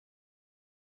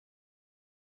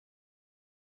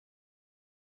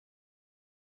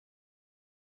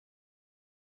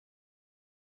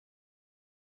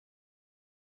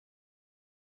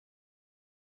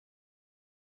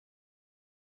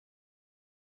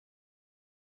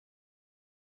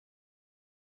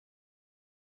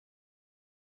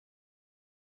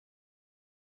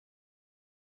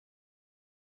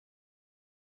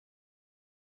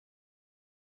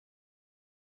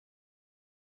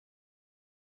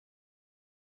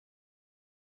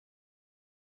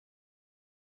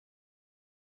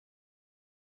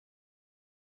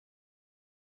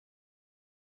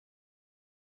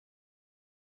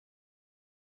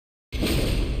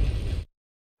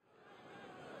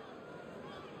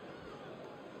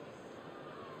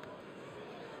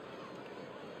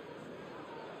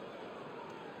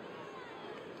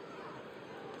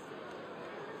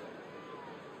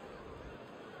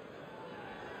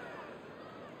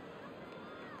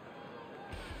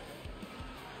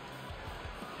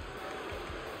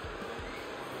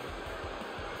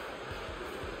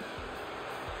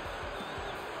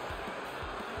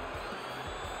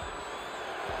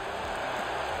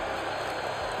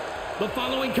The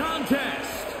following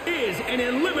contest is an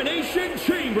Elimination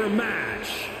Chamber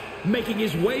match. Making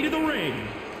his way to the ring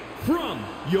from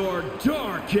your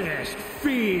darkest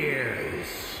fears.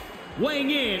 Weighing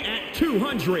in at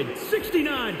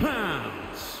 269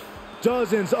 pounds.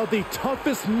 Dozens of the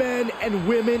toughest men and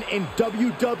women in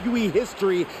WWE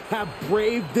history have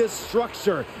braved this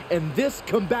structure, and this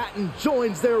combatant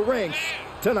joins their ranks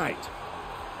tonight.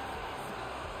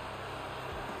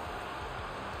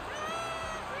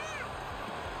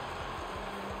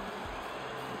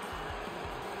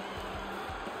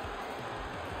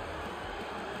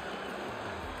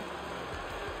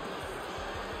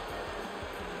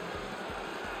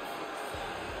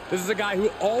 This is a guy who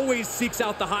always seeks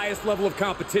out the highest level of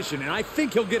competition, and I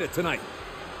think he'll get it tonight.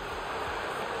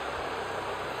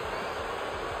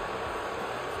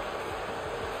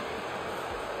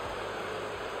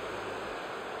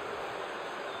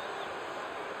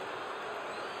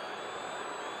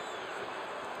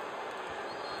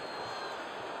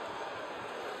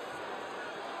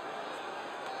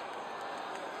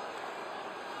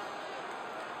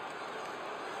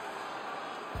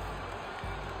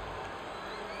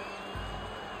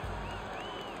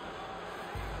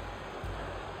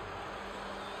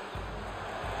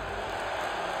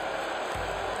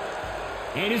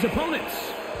 And his opponents,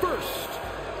 first,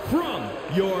 from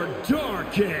your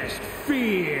darkest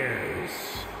fears.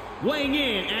 Weighing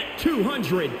in at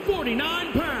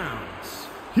 249 pounds,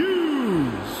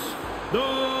 Hughes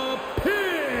the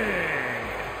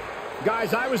Pig.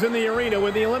 Guys, I was in the arena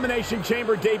when the Elimination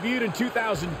Chamber debuted in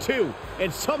 2002,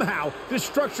 and somehow this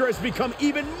structure has become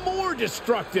even more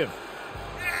destructive.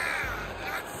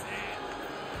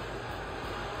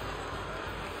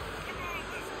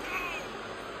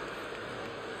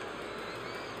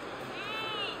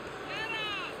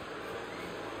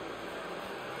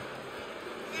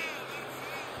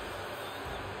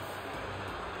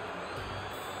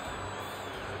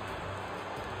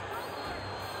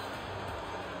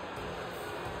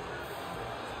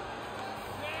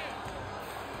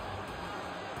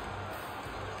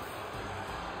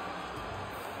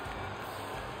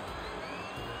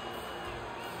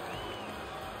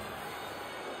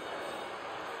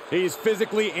 He's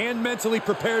physically and mentally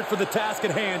prepared for the task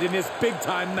at hand in this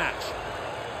big-time match.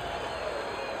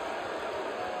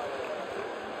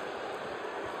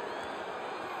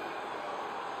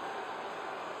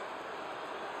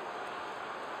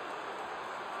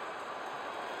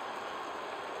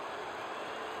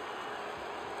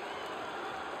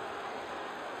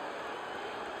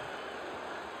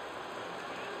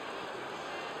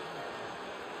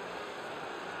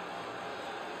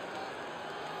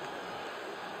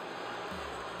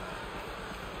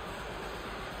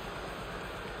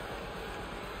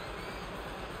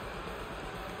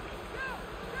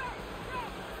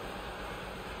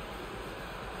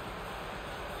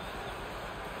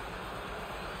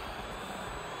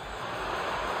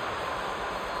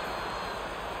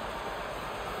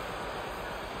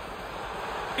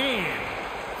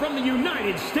 And from the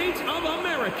United States of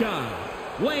America,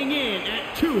 weighing in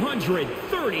at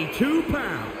 232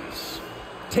 pounds.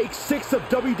 Take 6 of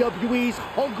WWE's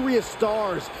hungriest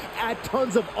stars, add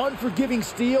tons of unforgiving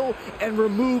steel, and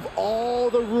remove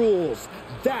all the rules.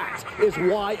 That is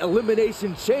why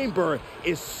Elimination Chamber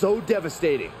is so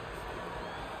devastating.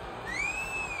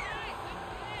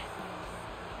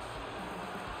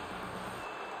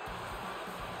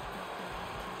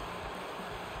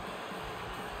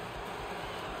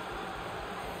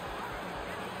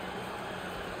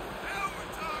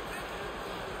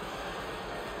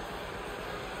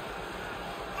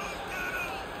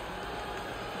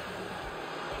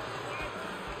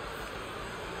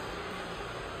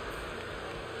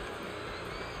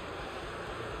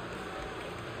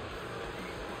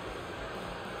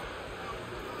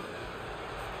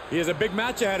 He has a big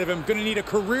match ahead of him. Going to need a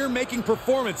career-making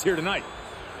performance here tonight.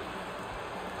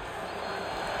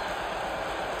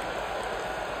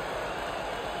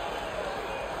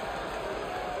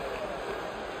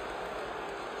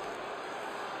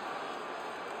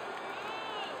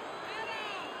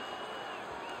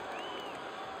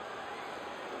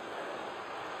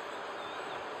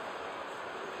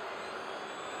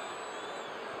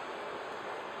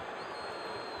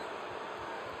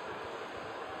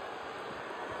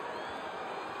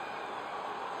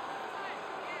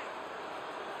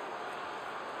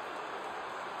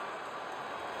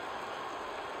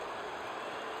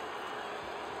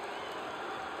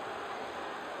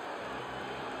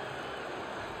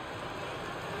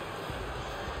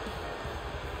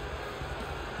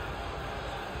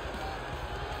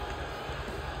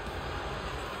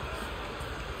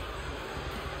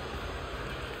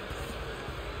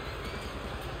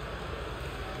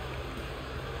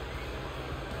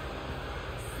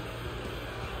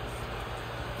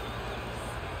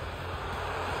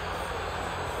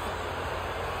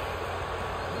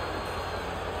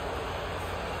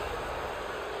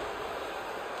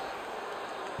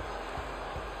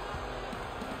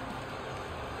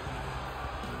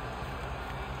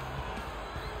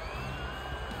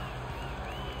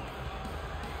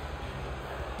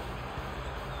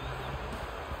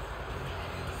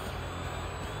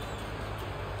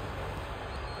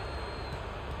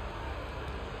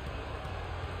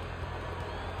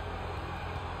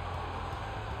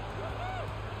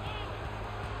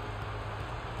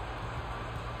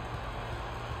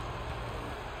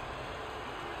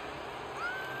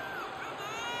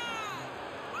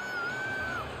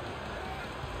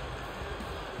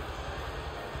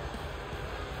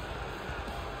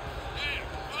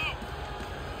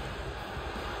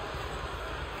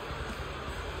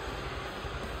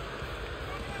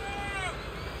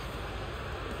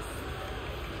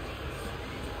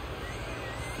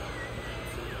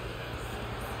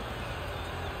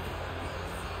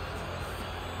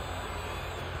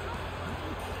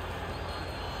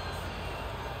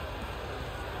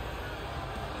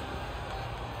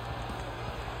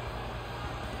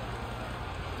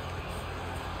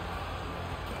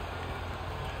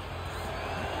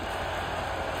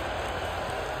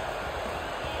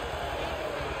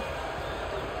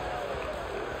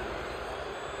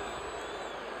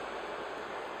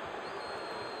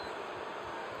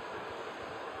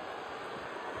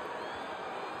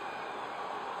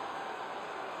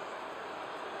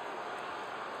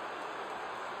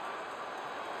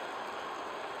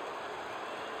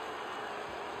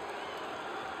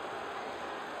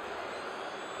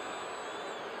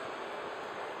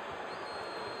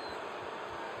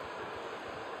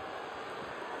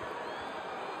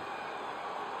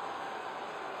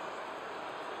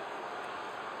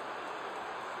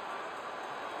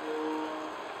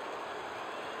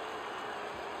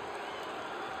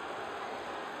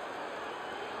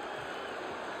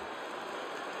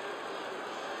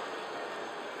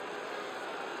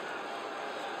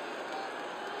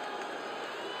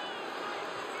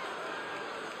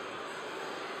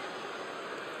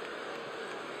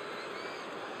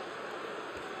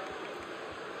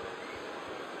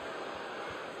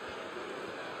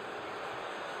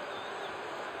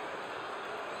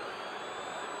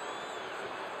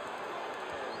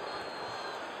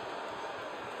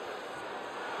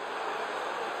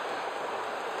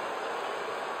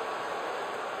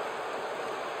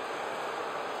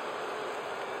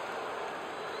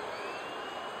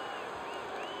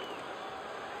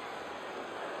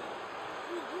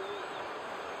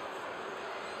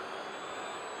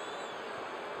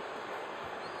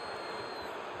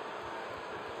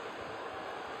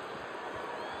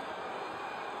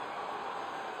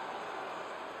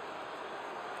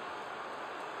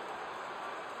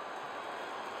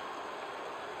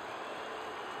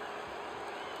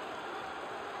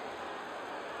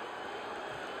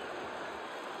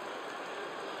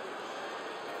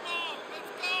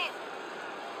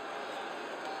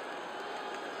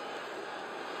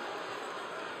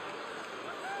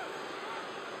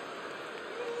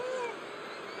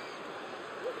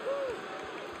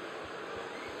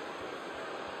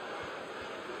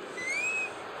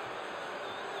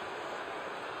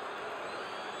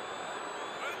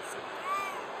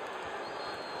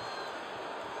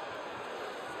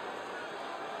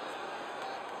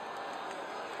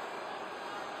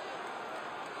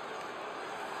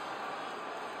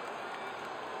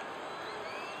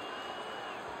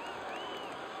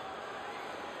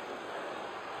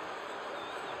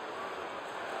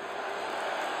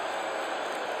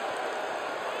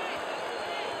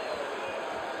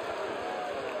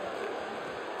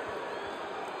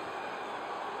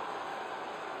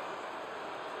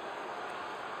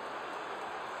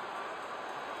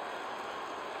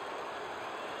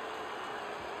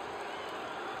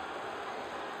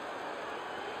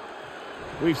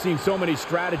 We've seen so many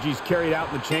strategies carried out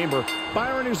in the chamber.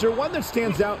 Byron, is there one that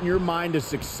stands out in your mind as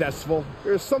successful?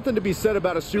 There's something to be said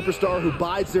about a superstar who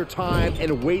bides their time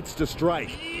and waits to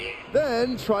strike.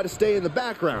 Then try to stay in the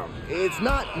background. It's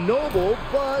not noble,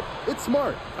 but it's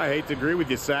smart. I hate to agree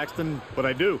with you, Saxton, but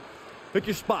I do. Pick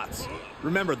your spots.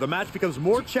 Remember, the match becomes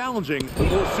more challenging the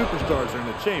more superstars are in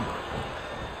the chamber.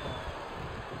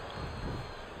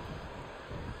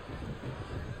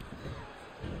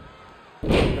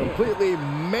 Completely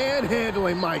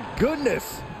manhandling, my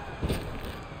goodness.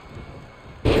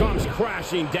 Comes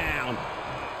crashing down.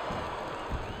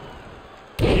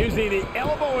 Using the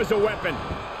elbow as a weapon.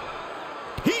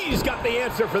 He's got the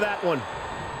answer for that one.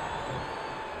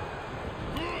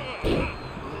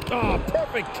 Oh,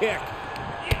 perfect kick.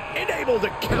 Enabled to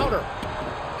counter.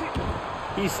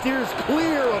 He steers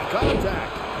clear of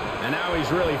contact. And now he's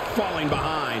really falling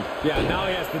behind. Yeah, now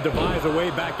he has to devise a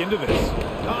way back into this.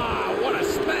 Ah, what a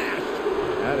smash!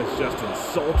 That is just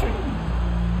insulting.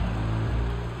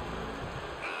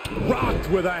 Rocked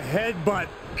with a headbutt,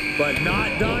 but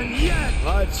not done yet.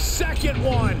 A second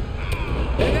one.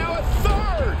 And now a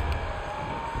third.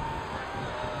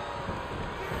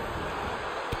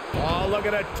 Oh, look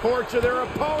at a torture their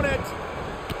opponent.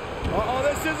 Uh-oh,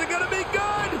 this isn't going to be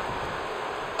good.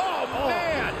 Oh,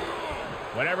 man.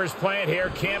 Whatever's playing here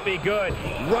can't be good.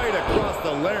 Right across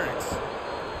the larynx.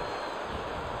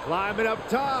 Climbing up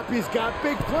top, he's got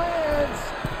big plans.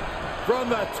 From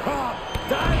the top,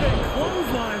 diving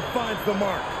clothesline finds the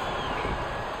mark.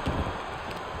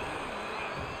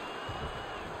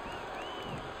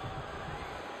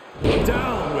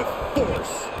 Down with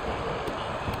force.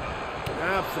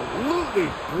 Absolutely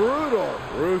brutal.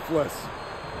 Ruthless.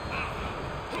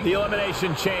 The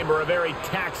Elimination Chamber, a very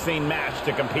taxing match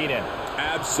to compete in.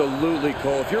 Absolutely,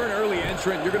 Cole. If you're an early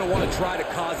entrant, you're going to want to try to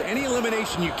cause any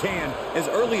elimination you can as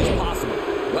early as possible.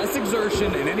 Less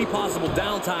exertion and any possible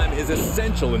downtime is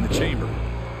essential in the chamber.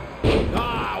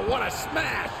 Ah, what a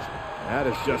smash! That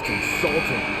is just insulting.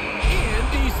 And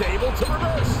he's able to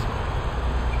reverse.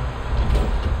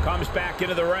 Comes back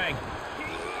into the ring.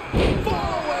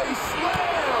 Far-away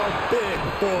slam! Big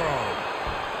forearm.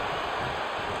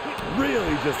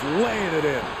 Really just laying it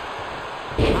in.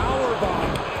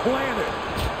 Powerbomb planted.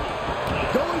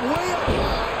 Going way up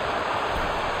high.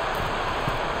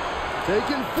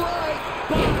 Taking flight.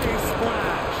 Body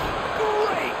splash.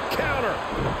 Great counter.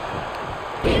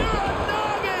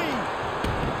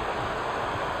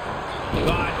 The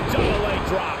double leg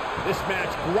drop. This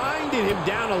match grinded him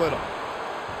down a little.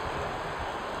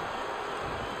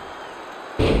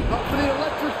 Up in the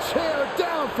electric chair,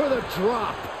 down for the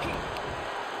drop.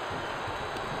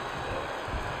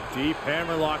 Deep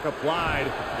hammerlock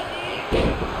applied.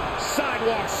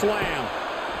 Sidewalk slam.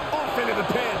 Off into the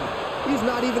pin. He's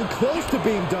not even close to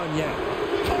being done yet.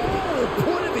 Oh,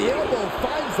 point of the elbow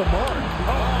finds the mark.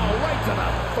 Oh, right to the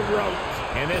throat.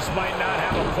 And this might not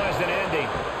have a pleasant ending.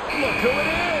 Look who it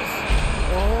is.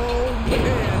 Oh,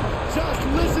 man. Just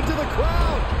listen to the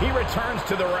crowd. He returns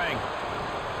to the ring.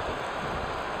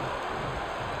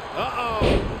 Uh-oh.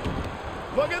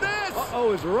 Look at this.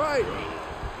 Uh-oh is right.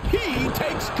 He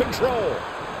takes control.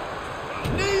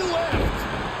 Knee left.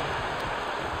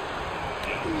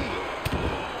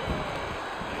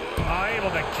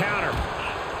 Able to counter.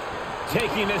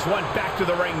 Taking this one back to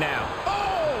the ring now.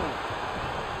 Oh!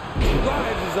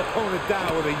 Drives his opponent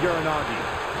down with a uranagi.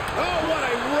 Oh, what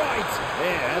a right!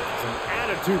 Man, that's some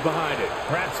attitude behind it.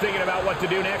 Perhaps thinking about what to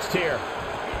do next here.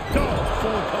 Oh,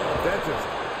 phone call dentist.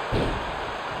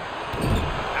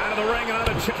 Out of the ring,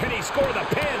 another check. Can he score the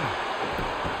pin?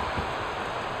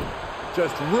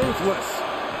 Just ruthless.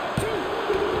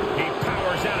 He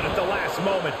powers out at the last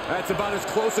moment. That's about as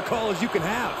close a call as you can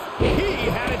have.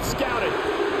 He had it scouted.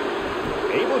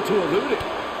 Able to elude it.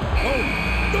 Oh,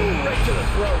 right to the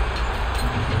throat.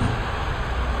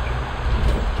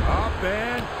 Oh,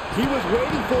 man. He was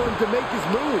waiting for him to make his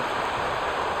move.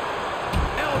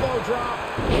 Elbow drop.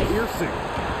 Piercing.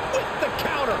 With the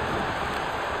counter.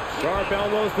 Sharp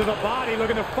elbows to the body,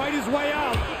 looking to fight his way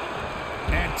out.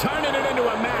 And turning it into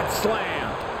a mat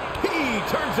slam. He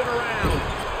turns it around.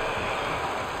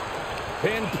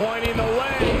 Pinpointing the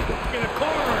leg in the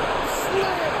corner.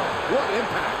 Slam. What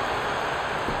impact.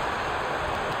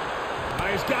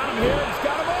 He's got him here. He's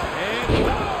got him up. And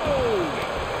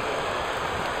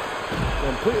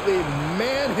completely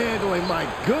manhandling, my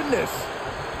goodness.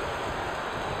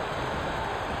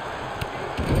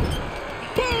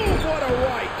 Boom, what a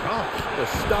right. Oh,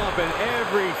 just stomping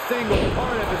every single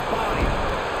part of his body.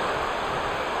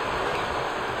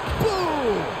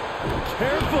 Boom.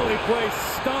 Carefully placed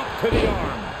stomp to the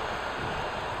arm.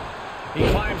 He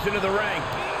climbs into the ring.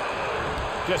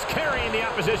 Just carrying the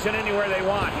opposition anywhere they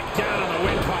want. Down on the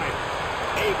windpipe.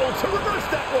 Able to reverse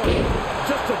that one.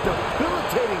 Just a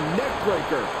debilitating neck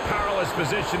breaker. Powerless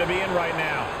position to be in right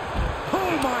now.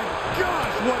 Oh my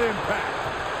gosh, what impact!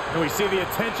 And we see the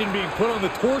attention being put on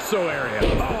the torso area.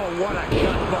 Oh, what a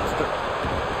gut buster.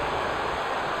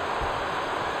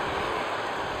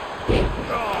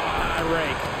 Oh,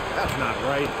 rake. That's not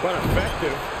right, but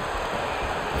effective.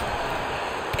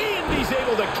 And he's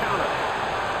able to counter.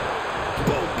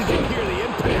 Boom, did you hear the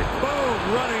impact? Boom,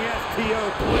 running FTO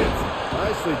blitz.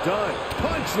 Nicely done.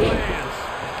 Punch lands.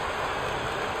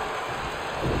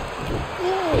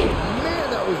 Oh, man,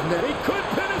 that was net. He could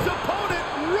pin his opponent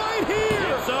right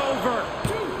here. It's over.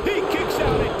 He kicks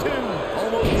out at 2.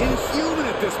 Almost inhuman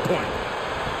at this point.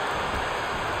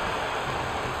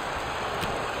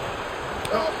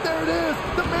 Oh, there it is.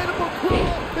 The mandible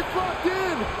claw. It's locked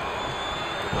in.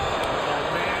 Oh,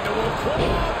 mandible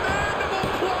claw. Mandible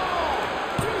claw.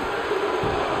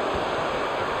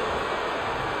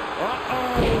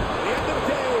 Uh-oh. The end of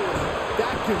days.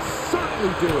 That can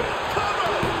certainly do it. Cover.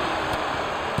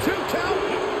 2 count.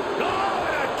 Oh,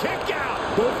 and a kick out.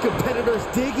 Both competitors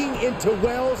digging into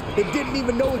wells they didn't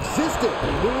even know existed.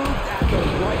 Moved at the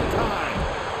right time.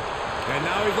 And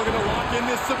now he's looking to lock in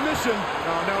this submission.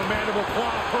 Oh no, mandible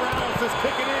claw paralysis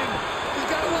kicking in. He's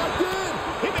got it locked in.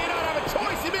 He may not have a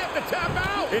choice. He may have to tap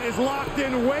out. It is locked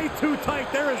in way too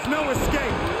tight. There is no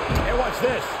escape. And watch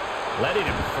this. Letting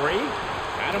him free.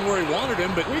 Had him where he wanted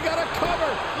him, but We got a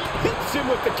cover. Hits him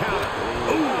with the counter.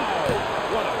 Ooh,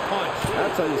 what a punch.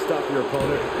 That's how you stop your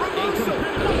opponent. Reversal.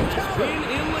 Been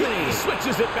eliminated. He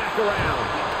switches it back around.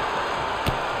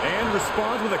 and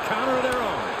responds with a counter of their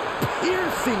own.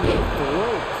 Piercing the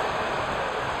throat.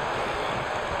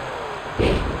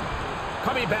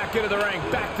 Coming back into the ring,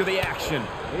 back to the action.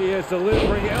 He is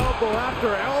delivering elbow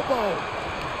after elbow.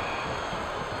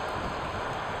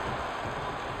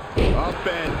 Up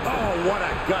and, oh, what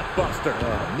a gut buster.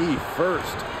 Knee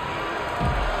first.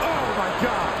 Oh, my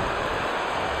God.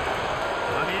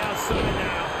 On the outside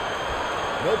now.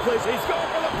 No place. He's going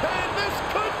for the pin. This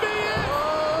could be it.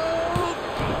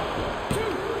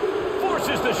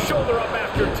 Forces the shoulder up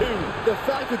after two. The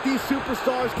fact that these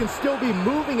superstars can still be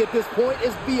moving at this point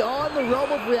is beyond the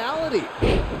realm of reality.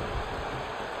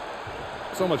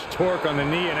 So much torque on the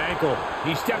knee and ankle.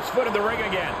 He steps foot in the ring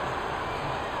again.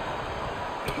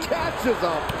 Catches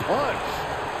a punch.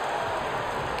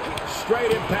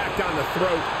 Straight impact on the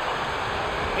throat.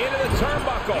 Into the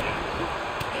turnbuckle.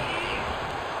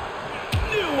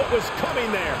 Knew what was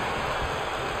coming there.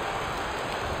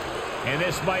 And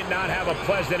this might not have a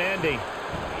pleasant ending.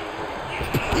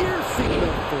 Piercing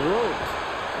the throat.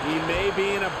 He may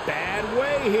be in a bad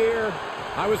way here.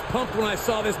 I was pumped when I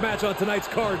saw this match on tonight's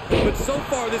card, but so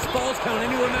far this Falls Count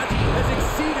Anywhere match has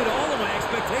exceeded all of my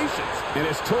expectations. And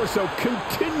his torso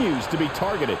continues to be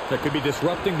targeted. That could be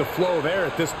disrupting the flow of air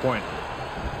at this point.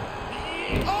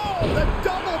 Oh, the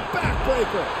double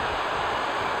backbreaker.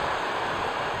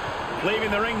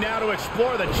 Leaving the ring now to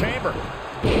explore the chamber.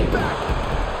 Back.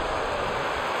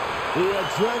 The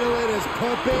adrenaline is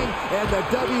pumping, and the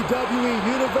WWE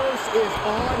Universe is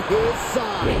on his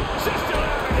side. Sister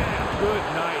Abigail. Good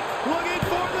night. Looking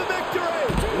for the victory.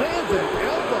 Lands an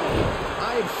elbow.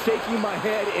 I am shaking my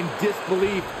head in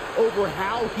disbelief over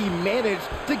how he managed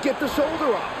to get the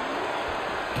shoulder up.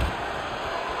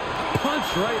 Punch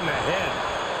right in the head.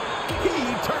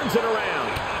 He turns it around.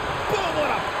 Boom,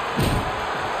 what a...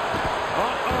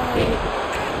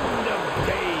 End of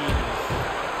days.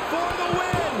 For the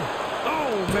win.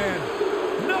 Oh, man.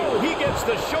 No, he gets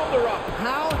the shoulder up.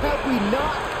 How have we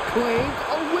not claimed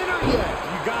a winner yet?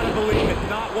 You gotta believe that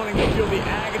not wanting to feel the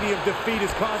agony of defeat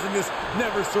is causing this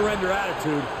never surrender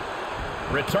attitude.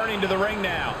 Returning to the ring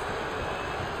now.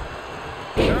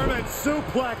 German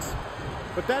suplex,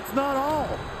 but that's not all.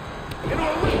 Into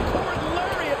a ripcord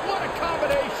lariat. What a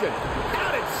combination.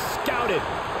 Out it scouted.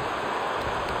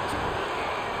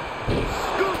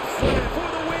 Scoop slam for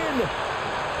the win.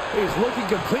 He's looking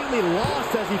completely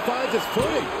lost as he finds his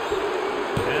footing.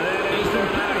 And that is The their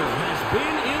battle night. has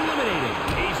been eliminated.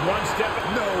 He's one step.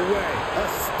 No way.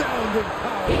 Astounding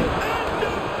power. End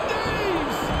of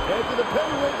days. Head to the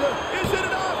Periwinkle. Is it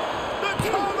enough? The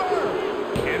cover.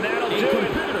 And that'll A do it.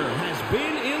 competitor has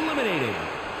been eliminated.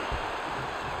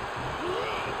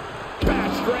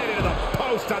 Back straight into the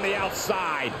post on the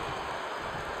outside.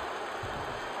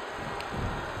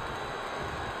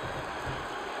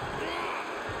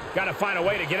 Got to find a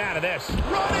way to get out of this.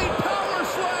 Running power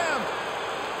slam.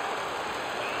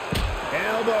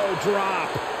 Elbow drop.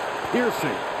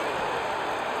 Piercing.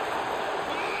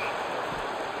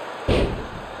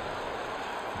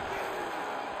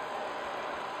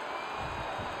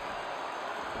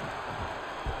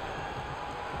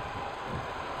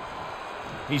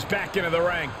 He's back into the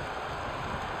ring.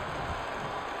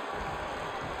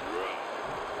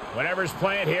 Whatever's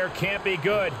playing here can't be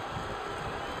good.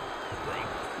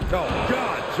 Oh,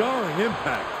 God, jarring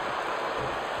impact.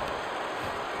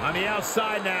 On the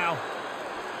outside now.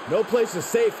 No place is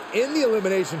safe in the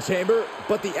Elimination Chamber,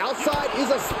 but the outside is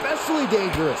especially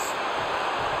dangerous.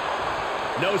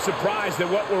 No surprise that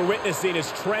what we're witnessing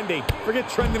is trending. Forget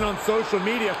trending on social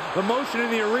media. The motion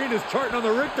in the arena is charting on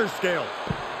the Richter scale.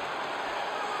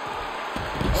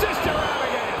 Sister out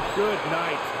again. Good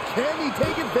night. Can he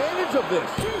take advantage of this?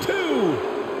 2.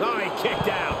 Oh, he kicked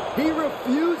out. He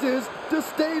refuses to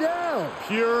stay down.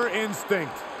 Pure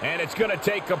instinct. And it's going to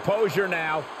take composure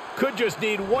now. Could just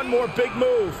need one more big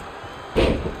move.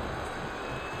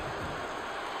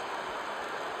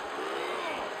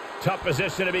 Tough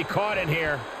position to be caught in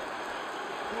here.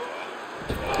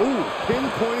 Ooh,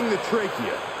 pinpointing the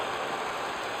trachea.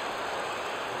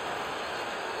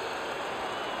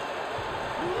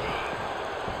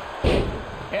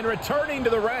 And returning to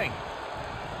the ring.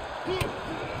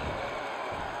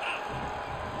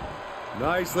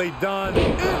 Nicely done.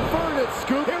 Inverted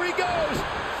scoop. Here he goes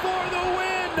for the win.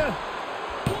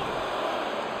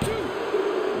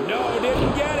 No,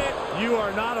 didn't get it. You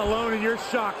are not alone in your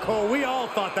shock, Cole. We all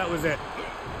thought that was it.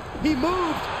 He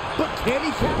moved, but can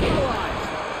he capitalize?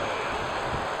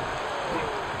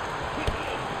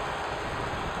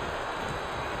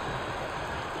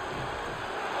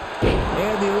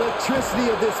 And the electricity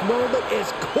of this moment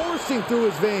is coursing through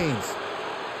his veins.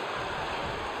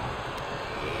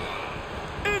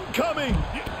 Incoming.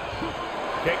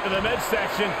 Kick to the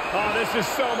midsection. Oh, this is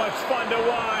so much fun to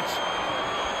watch.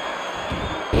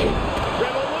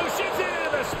 Revolutions into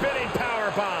the spinning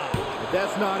powerbomb. If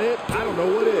that's not it, I don't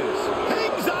know what is.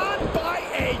 Hangs on by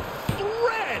a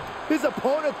thread. His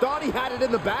opponent thought he had it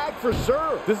in the bag for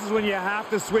sure. This is when you have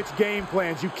to switch game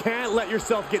plans. You can't let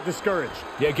yourself get discouraged.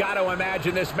 You got to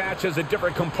imagine this match has a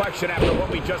different complexion after what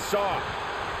we just saw.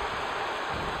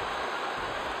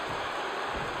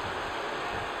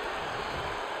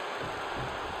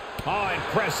 Oh,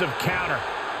 impressive counter.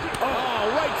 Oh,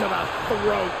 right to the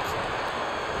throat.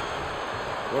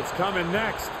 What's coming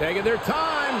next? Taking their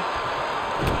time.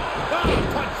 Oh,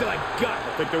 punch to the gut.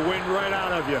 Take the wind right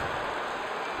out of you.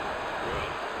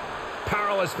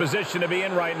 Powerless position to be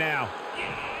in right now.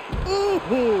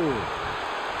 Ooh.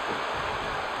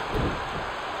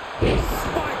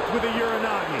 Spiked with a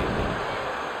Uranagi.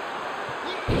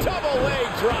 Double leg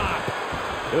drop.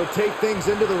 He'll take things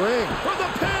into the ring. For the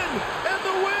pin and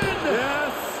the win.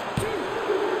 Yes.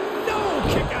 No,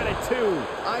 kick out at 2.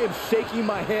 I am shaking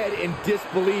my head in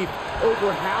disbelief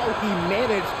over how he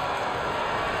managed.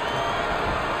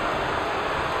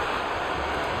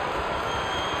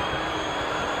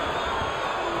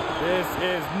 This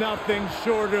is nothing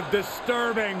short of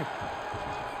disturbing.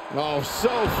 Oh,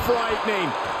 so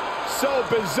frightening. So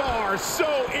bizarre.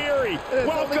 So eerie. It's only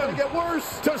Welcome gonna get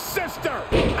worse. to Sister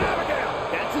Abigail.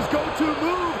 That's his go-to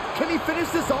move. Can he finish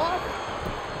this off?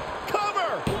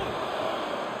 Cover.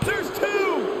 There's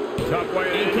 2. Tough way to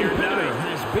A end your competitor night.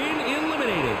 has been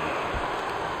eliminated.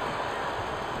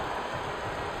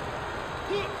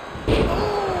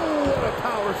 Oh, what a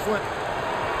power slam.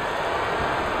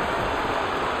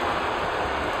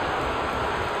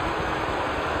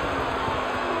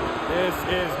 This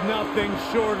is nothing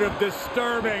short of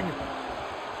disturbing.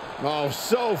 Oh,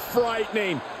 so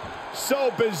frightening.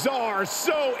 So bizarre.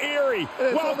 So eerie. It's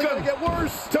only Welcome gonna get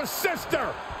worse. to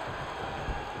Sister.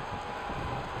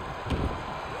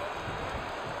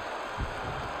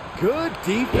 Good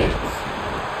defense.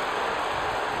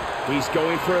 He's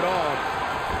going for it all.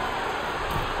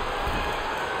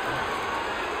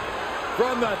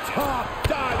 From the top,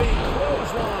 diving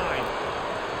clothesline.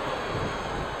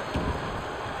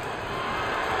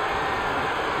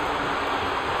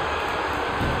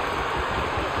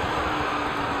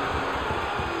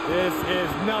 This is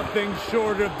nothing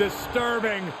short of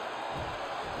disturbing.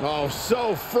 Oh,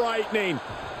 so frightening.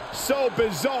 So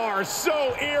bizarre.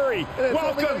 So eerie. It's only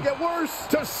Welcome gonna get worse.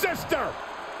 to Sister.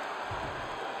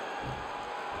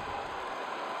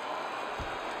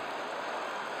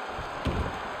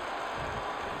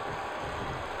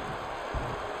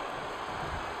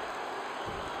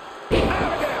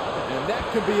 Abigail. And that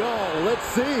could be all. Let's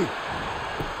see.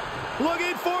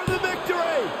 Looking for the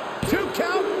victory. 2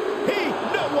 count.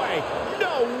 No way.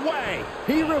 No way.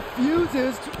 He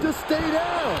refuses to stay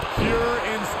down. Pure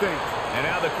instinct. And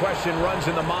now the question runs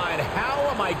in the mind, how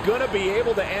am I going to be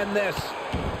able to end this?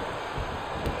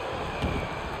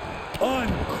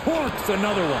 Uncorks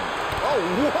another one. Oh,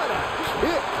 what a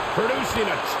kick. Producing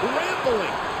a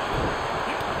trampling.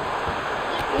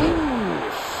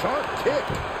 Ooh, sharp kick.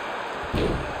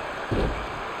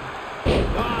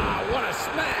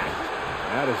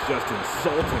 just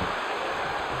insulting.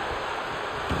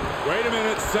 Wait a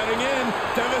minute, setting in.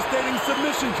 Devastating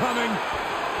submission coming.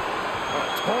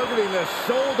 Targeting the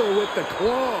shoulder with the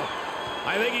claw.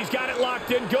 I think he's got it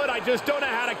locked in good. I just don't know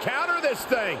how to counter this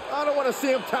thing. I don't want to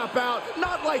see him tap out.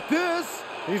 Not like this.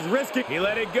 He's risking. He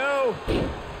let it go.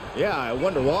 Yeah, I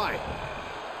wonder why.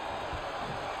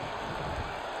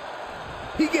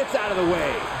 He gets out of the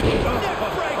way.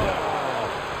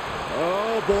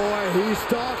 Oh, boy, he's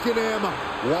stalking him.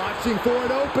 Watching for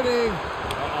an opening.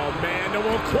 Uh-oh,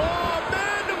 mandible claw,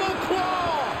 mandible claw.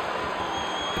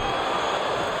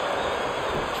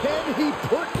 Can he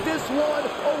put this one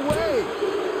away?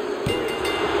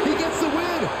 He gets the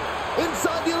win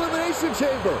inside the Elimination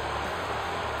Chamber.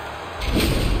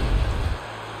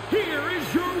 Here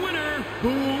is your winner,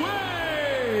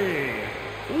 Bray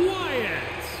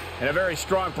Wyatt. And a very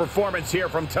strong performance here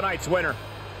from tonight's winner.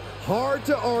 Hard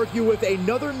to argue with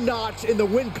another notch in the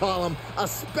win column,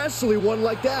 especially one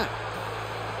like that.